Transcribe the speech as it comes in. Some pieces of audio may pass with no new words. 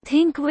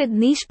Think with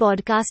niche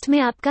podcast में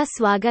आपका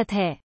स्वागत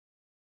है।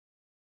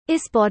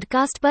 इस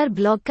पॉडकास्ट पर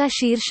ब्लॉग का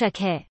शीर्षक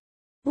है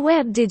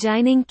वेब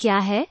डिजाइनिंग क्या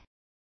है।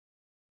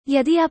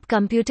 यदि आप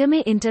कंप्यूटर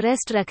में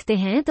इंटरेस्ट रखते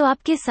हैं तो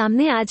आपके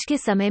सामने आज के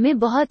समय में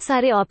बहुत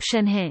सारे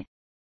ऑप्शन हैं।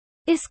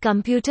 इस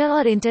कंप्यूटर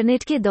और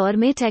इंटरनेट के दौर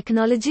में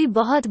टेक्नोलॉजी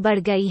बहुत बढ़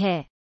गई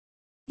है।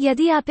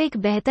 यदि आप एक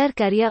बेहतर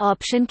करियर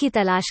ऑप्शन की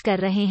तलाश कर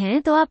रहे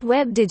हैं तो आप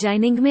वेब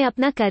डिजाइनिंग में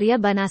अपना करियर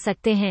बना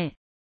सकते हैं।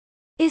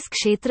 इस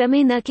क्षेत्र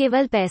में न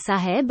केवल पैसा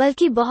है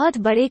बल्कि बहुत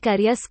बड़े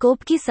करियर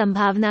स्कोप की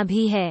संभावना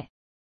भी है।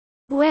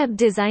 वेब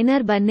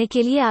डिजाइनर बनने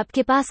के लिए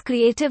आपके पास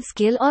क्रिएटिव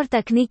स्किल और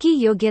तकनीकी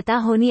योग्यता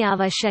होनी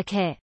आवश्यक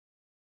है।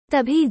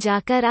 तभी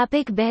जाकर आप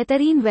एक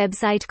बेहतरीन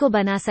वेबसाइट को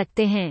बना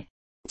सकते हैं।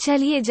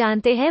 चलिए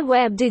जानते हैं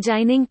वेब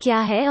डिजाइनिंग क्या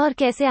है और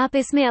कैसे आप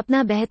इसमें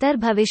अपना बेहतर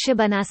भविष्य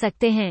बना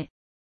सकते हैं।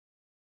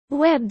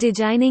 वेब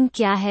डिजाइनिंग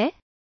क्या है?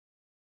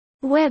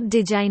 वेब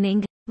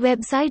डिजाइनिंग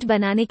वेबसाइट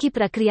बनाने की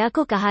प्रक्रिया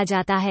को कहा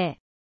जाता है।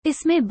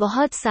 इसमें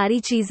बहुत सारी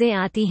चीजें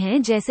आती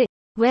हैं जैसे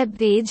web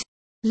page,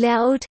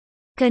 layout,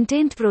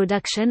 content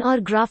production और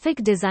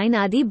ग्राफिक डिजाइन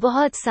आदि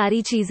बहुत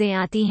सारी चीजें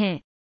आती हैं।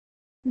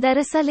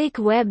 दरअसल एक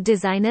वेब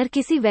डिजाइनर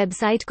किसी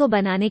वेबसाइट को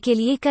बनाने के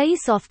लिए कई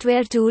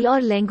सॉफ्टवेयर टूल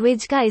और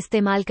लैंग्वेज का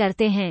इस्तेमाल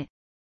करते हैं।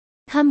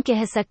 हम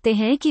कह सकते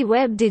हैं कि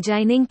वेब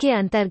डिजाइनिंग के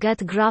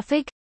अंतर्गत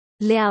ग्राफिक,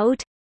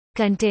 लेआउट,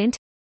 कंटेंट,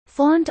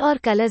 फॉन्ट और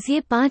कलर्स ये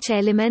 5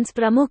 एलिमेंट्स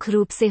प्रमुख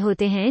रूप से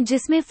होते हैं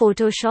जिसमें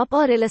फोटोशॉप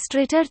और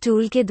इलस्ट्रेटर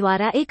टूल के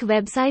द्वारा एक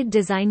वेबसाइट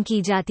डिजाइन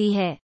की जाती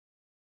है।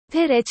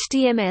 फिर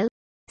HTML,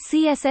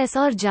 CSS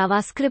और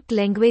जावास्क्रिप्ट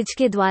लैंग्वेज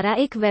के द्वारा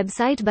एक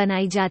वेबसाइट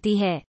बनाई जाती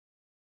है।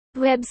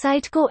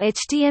 वेबसाइट को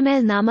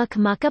HTML नामक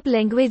मार्कअप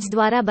लैंग्वेज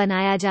द्वारा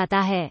बनाया जाता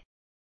है।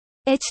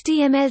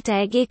 HTML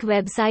टैग एक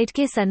वेबसाइट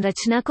के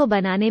संरचना को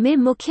बनाने में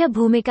मुख्य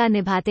भूमिका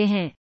निभाते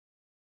हैं।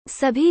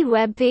 सभी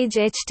वेब पेज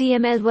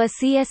HTML व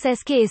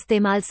CSS के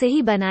इस्तेमाल से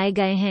ही बनाए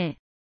गए हैं।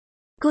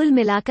 कुल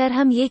मिलाकर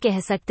हम ये कह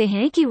सकते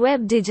हैं कि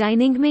वेब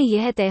डिजाइनिंग में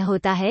यह तय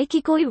होता है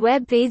कि कोई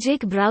वेब पेज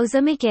एक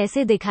ब्राउज़र में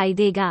कैसे दिखाई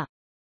देगा।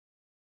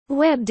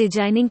 वेब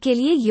डिजाइनिंग के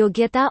लिए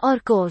योग्यता और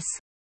कोर्स।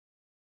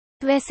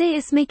 वैसे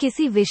इसमें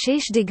किसी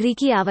विशेष डिग्री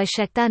की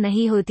आवश्यकता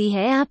नहीं होती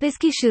है। आप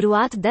इसकी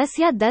शुरुआत 10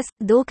 या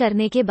 10-2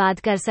 करने के बाद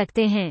कर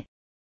सकते हैं।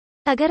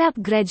 अगर आप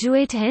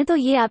ग्रेजुएट हैं तो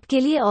ये आपके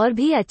लिए और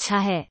भी अच्छा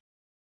है।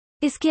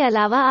 इसके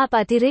अलावा आप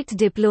अतिरिक्त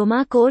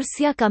डिप्लोमा कोर्स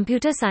या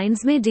कंप्यूटर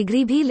साइंस में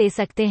डिग्री भी ले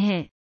सकते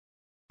हैं।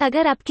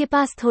 अगर आपके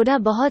पास थोड़ा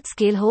बहुत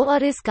स्किल हो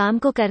और इस काम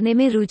को करने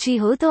में रुचि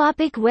हो तो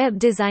आप एक वेब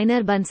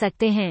डिजाइनर बन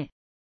सकते हैं।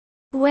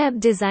 वेब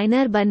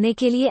डिजाइनर बनने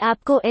के लिए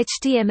आपको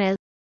HTML,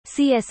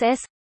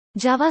 CSS,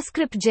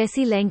 जावास्क्रिप्ट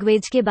जैसी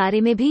लैंग्वेज के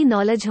बारे में भी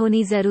नॉलेज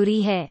होनी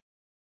जरूरी है।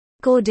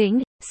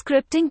 कोडिंग,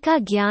 स्क्रिप्टिंग का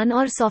ज्ञान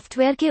और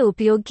सॉफ्टवेयर के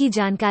उपयोग की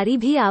जानकारी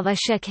भी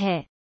आवश्यक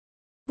है।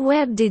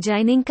 वेब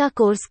डिजाइनिंग का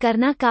कोर्स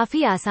करना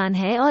काफी आसान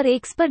है और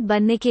एक्सपर्ट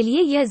बनने के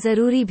लिए यह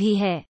जरूरी भी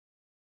है।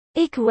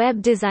 एक वेब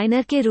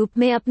डिजाइनर के रूप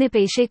में अपने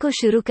पेशे को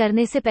शुरू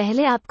करने से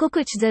पहले आपको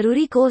कुछ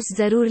जरूरी कोर्स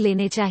जरूर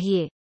लेने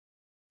चाहिए।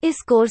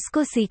 इस कोर्स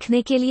को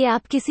सीखने के लिए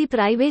आप किसी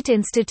प्राइवेट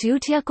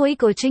इंस्टीट्यूट या कोई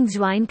कोचिंग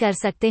ज्वाइन कर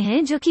सकते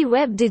हैं जो कि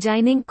वेब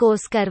डिजाइनिंग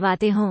कोर्स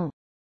करवाते हों।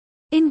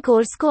 इन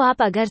कोर्स को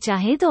आप अगर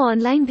चाहें तो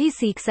ऑनलाइन भी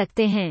सीख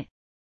सकते हैं।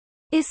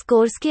 इस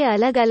कोर्स के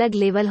अलग अलग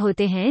लेवल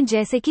होते हैं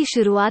जैसे कि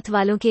शुरुआत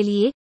वालों के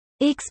लिए,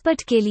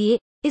 एक्सपर्ट के लिए।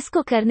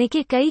 इसको करने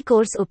के कई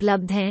कोर्स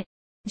उपलब्ध हैं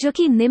जो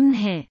कि निम्न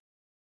हैं।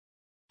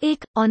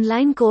 1.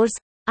 Online course.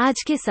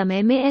 आज के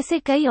समय में ऐसे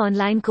कई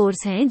ऑनलाइन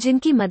कोर्स हैं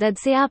जिनकी मदद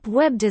से आप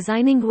वेब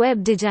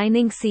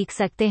डिजाइनिंग सीख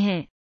सकते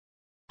हैं।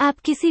 आप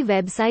किसी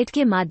वेबसाइट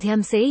के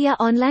माध्यम से या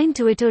ऑनलाइन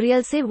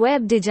ट्यूटोरियल से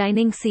वेब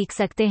डिजाइनिंग सीख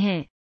सकते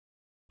हैं।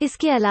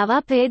 इसके अलावा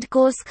पेड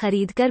कोर्स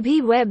खरीदकर भी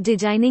वेब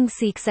डिजाइनिंग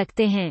सीख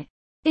सकते हैं।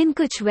 इन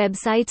कुछ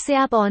वेबसाइट से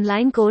आप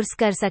ऑनलाइन कोर्स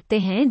कर सकते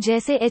हैं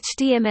जैसे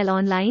HTML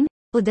ऑनलाइन,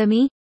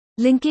 उदमी,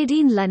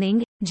 लिंक्डइन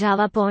लर्निंग,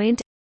 जावा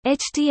पॉइंट,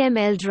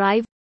 HTML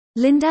ड्राइव,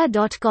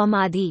 lynda.com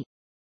आदि।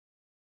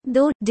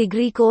 2.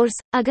 Degree course.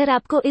 अगर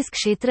आपको इस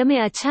क्षेत्र में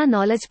अच्छा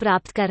नॉलेज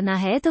प्राप्त करना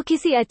है तो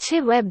किसी अच्छे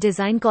वेब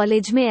डिजाइन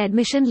कॉलेज में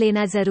एडमिशन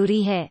लेना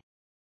जरूरी है।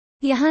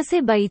 यहाँ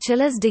से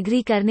बैचलर्स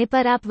डिग्री करने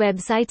पर आप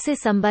वेबसाइट से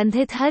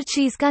संबंधित हर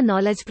चीज का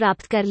नॉलेज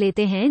प्राप्त कर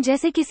लेते हैं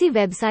जैसे किसी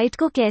वेबसाइट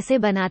को कैसे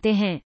बनाते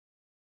हैं।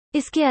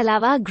 इसके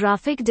अलावा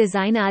ग्राफिक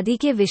डिजाइन आदि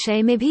के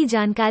विषय में भी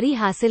जानकारी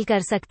हासिल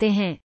कर सकते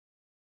हैं।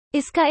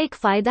 इसका एक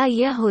फायदा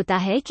यह होता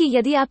है कि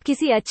यदि आप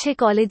किसी अच्छे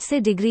कॉलेज से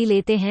डिग्री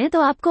लेते हैं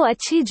तो आपको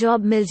अच्छी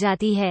जॉब मिल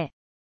जाती है।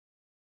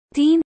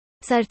 3.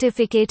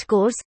 Certificate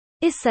course.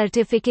 इस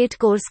सर्टिफिकेट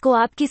कोर्स को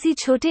आप किसी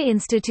छोटे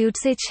इंस्टीट्यूट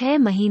से 6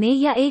 महीने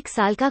या 1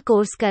 साल का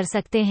कोर्स कर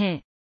सकते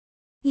हैं।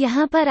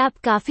 यहाँ पर आप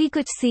काफी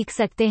कुछ सीख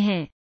सकते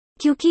हैं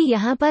क्योंकि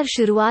यहाँ पर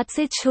शुरुआत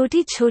से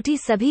छोटी छोटी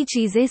सभी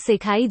चीजें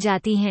सिखाई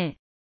जाती हैं।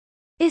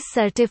 इस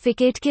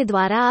सर्टिफिकेट के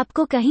द्वारा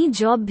आपको कहीं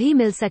जॉब भी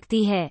मिल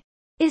सकती है।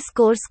 इस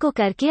कोर्स को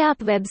करके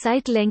आप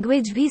वेबसाइट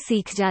लैंग्वेज भी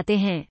सीख जाते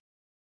हैं।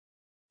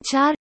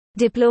 4.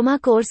 Diploma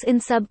course. इन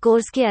सब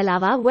कोर्स के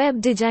अलावा वेब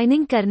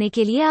डिजाइनिंग करने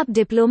के लिए आप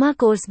डिप्लोमा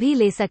कोर्स भी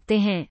ले सकते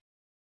हैं।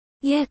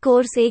 यह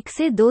कोर्स 1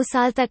 से 2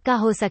 साल तक का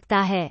हो सकता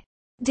है।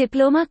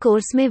 डिप्लोमा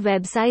कोर्स में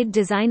website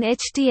design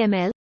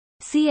HTML,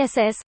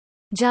 CSS,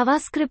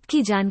 JavaScript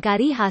की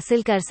जानकारी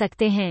हासिल कर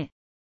सकते हैं।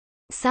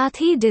 साथ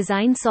ही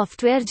डिजाइन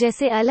सॉफ्टवेयर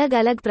जैसे अलग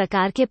अलग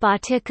प्रकार के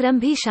पाठ्यक्रम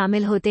भी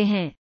शामिल होते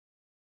हैं।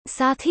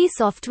 साथ ही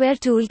सॉफ्टवेयर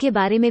टूल के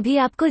बारे में भी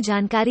आपको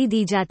जानकारी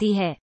दी जाती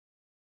है।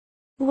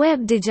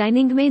 वेब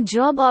डिजाइनिंग में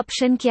जॉब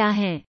ऑप्शन क्या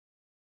हैं?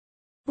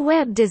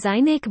 वेब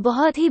डिजाइन एक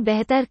बहुत ही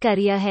बेहतर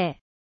करियर है।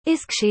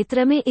 इस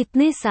क्षेत्र में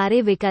इतने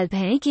सारे विकल्प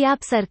हैं कि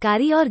आप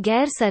सरकारी और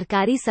गैर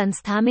सरकारी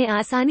संस्था में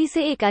आसानी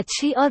से एक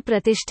अच्छी और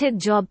प्रतिष्ठित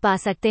जॉब पा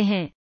सकते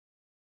हैं।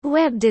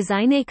 वेब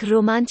डिजाइन एक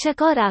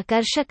रोमांचक और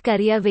आकर्षक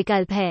करियर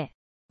विकल्प है।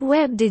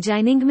 वेब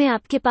डिजाइनिंग में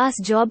आपके पास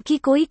जॉब की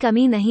कोई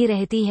कमी नहीं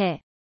रहती है।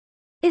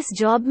 इस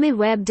जॉब में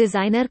वेब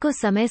डिजाइनर को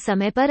समय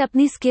समय पर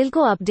अपनी स्किल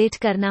को अपडेट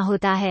करना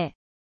होता है।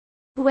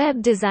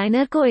 वेब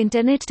डिजाइनर को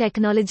इंटरनेट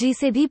टेक्नोलॉजी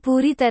से भी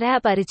पूरी तरह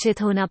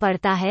परिचित होना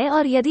पड़ता है,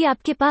 और यदि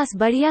आपके पास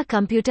बढ़िया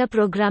कंप्यूटर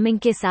प्रोग्रामिंग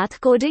के साथ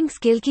कोडिंग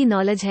स्किल की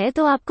नॉलेज है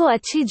तो आपको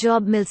अच्छी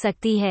जॉब मिल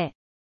सकती है।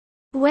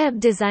 वेब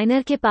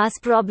डिजाइनर के पास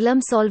प्रॉब्लम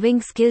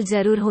सॉल्विंग स्किल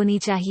जरूर होनी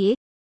चाहिए,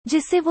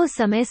 जिससे वो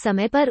समय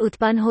समय पर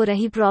उत्पन्न हो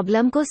रही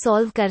प्रॉब्लम को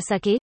सॉल्व कर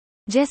सके,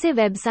 जैसे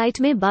वेबसाइट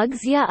में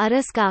बग्स या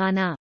एरर्स का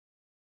आना।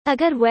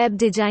 अगर वेब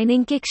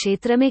डिजाइनिंग के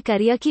क्षेत्र में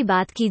करियर की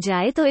बात की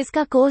जाए तो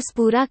इसका कोर्स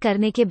पूरा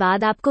करने के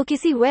बाद आपको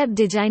किसी वेब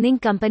डिजाइनिंग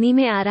कंपनी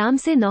में आराम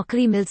से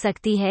नौकरी मिल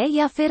सकती है,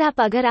 या फिर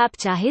अगर आप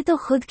चाहे तो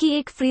खुद की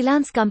एक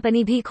फ्रीलांस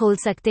कंपनी भी खोल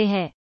सकते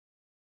हैं।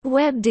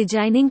 वेब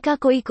डिजाइनिंग का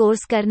कोई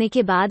कोर्स करने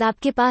के बाद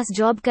आपके पास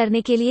जॉब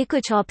करने के लिए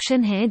कुछ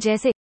ऑप्शन हैं,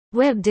 जैसे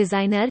web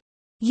designer,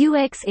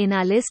 UX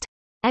analyst,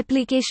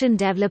 application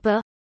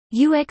developer,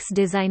 UX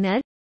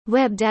designer,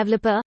 web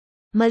developer,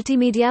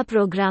 multimedia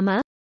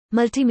programmer,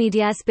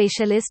 multimedia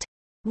specialist,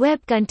 web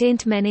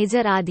content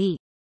manager आदि।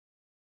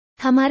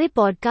 हमारे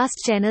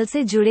पॉडकास्ट चैनल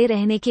से जुड़े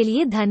रहने के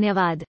लिए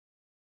धन्यवाद।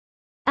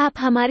 आप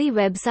हमारी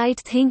वेबसाइट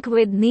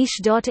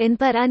thinkwithniche.in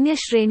पर अन्य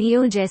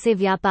श्रेणियों जैसे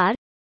व्यापार,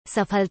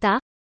 सफलता,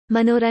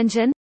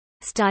 मनोरंजन,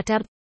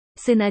 स्टार्टअप,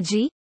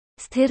 सिनर्जी,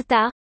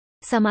 स्थिरता,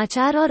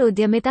 समाचार और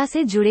उद्यमिता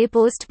से जुड़े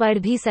पोस्ट पढ़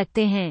भी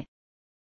सकते हैं।